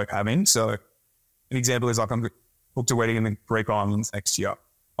that we're both having. So an example is like I'm booked a wedding in the Greek Islands next year.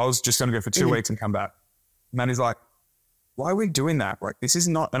 I was just going to go for 2 weeks and come back. Maddie's like, why are we doing that? Like, this is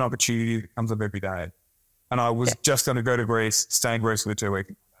not an opportunity that comes up every day. And I was just going to go to Greece, stay in Greece for the 2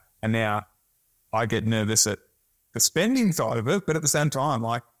 weeks. And now I get nervous at the spending side of it. But at the same time,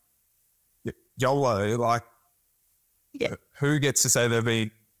 like, YOLO, like, who gets to say they've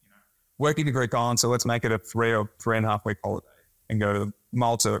been working the Greek island, so let's make it a 3 or 3.5 week holiday and go to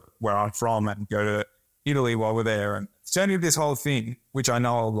Malta, where I'm from, and go to Italy while we're there. And it's only this whole thing, which I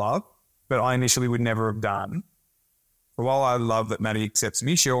know I'll love, but I initially would never have done. But while I love that Maddie accepts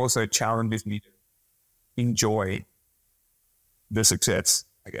me, she also challenges me to enjoy the success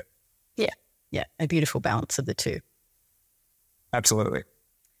I get. Yeah, a beautiful balance of the two. Absolutely.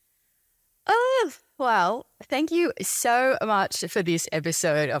 Oh, well, thank you so much for this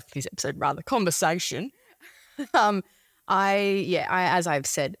conversation. As I've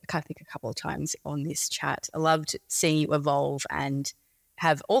said, I think a couple of times on this chat, I loved seeing you evolve and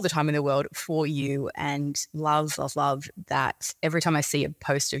have all the time in the world for you, and love that every time I see a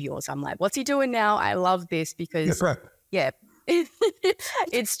post of yours, I'm like, what's he doing now? I love this because,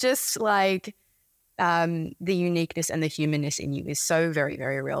 it's just like the uniqueness and the humanness in you is so very,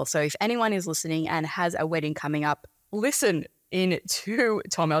 very real. So if anyone is listening and has a wedding coming up, listen in to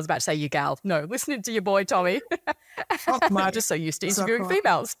Tommy. I was about to say you gal. No, listen to your boy, Tommy. I'm just so used to interviewing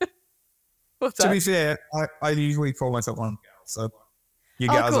females. To be fair, I usually call myself one gal, so you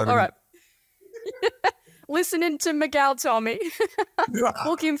guys cool. All right. Listening to Miguel, Tommy.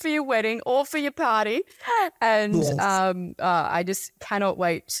 Looking for your wedding or for your party. And I just cannot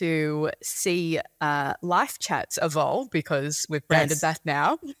wait to see life chats evolve, because we've branded that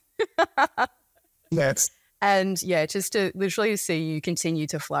now. Yes. And just to literally see you continue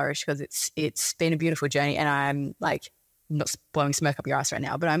to flourish, because it's been a beautiful journey, and I'm like not blowing smoke up your ass right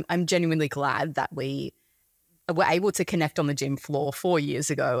now, but I'm genuinely glad that we were able to connect on the gym floor 4 years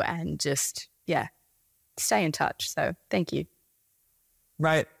ago and just stay in touch. So thank you.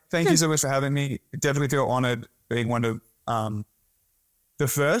 Mate, thank you so much for having me. I definitely feel honoured being one of the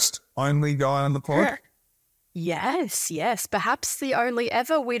first only guy on the pod. Yes. Perhaps the only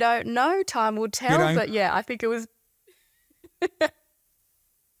ever. We don't know. Time will tell. But I think it was.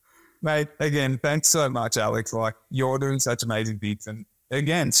 Mate, again, thanks so much, Alex. Like, you're doing such amazing things. And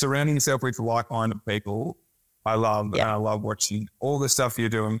again, surrounding yourself with like-minded people, I love. And I love watching all the stuff you're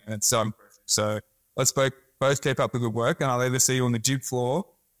doing. And it's so impressive. So let's both keep up the good work. And I'll either see you on the gym floor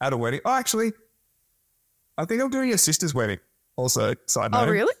at a wedding. Oh, actually, I think I'm doing your sister's wedding also. Side note. Oh,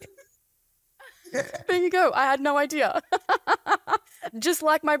 really? There you go. I had no idea. Just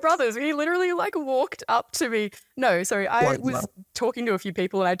like my brothers, he literally walked up to me. No, sorry. I was talking to a few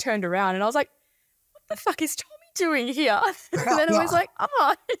people and I turned around and I was like, what the fuck is Tommy doing here? And then I was like,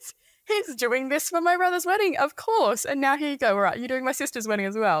 he's doing this for my brother's wedding. Of course. And now here you go. All right. You're doing my sister's wedding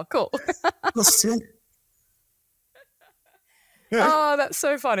as well. Cool. Oh, that's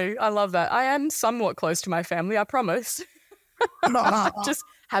so funny. I love that. I am somewhat close to my family, I promise. Just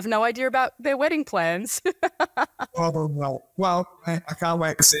have no idea about their wedding plans. Well, I can't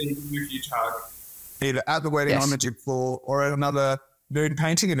wait to see you huge hug, either at the wedding on the gym floor or at another nude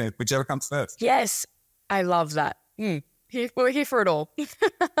painting event, whichever comes first. Yes, I love that. We're here for it all.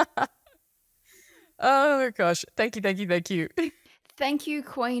 Oh, gosh. Thank you. Thank you,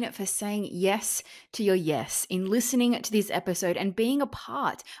 Queen, for saying yes to your yes in listening to this episode and being a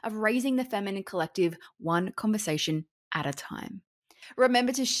part of raising the feminine collective one conversation at a time.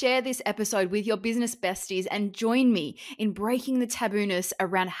 Remember to share this episode with your business besties and join me in breaking the tabooness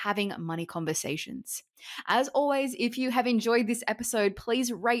around having money conversations. As always, if you have enjoyed this episode,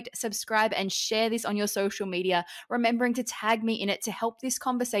 please rate, subscribe, and share this on your social media, remembering to tag me in it to help this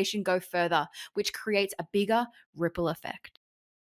conversation go further, which creates a bigger ripple effect.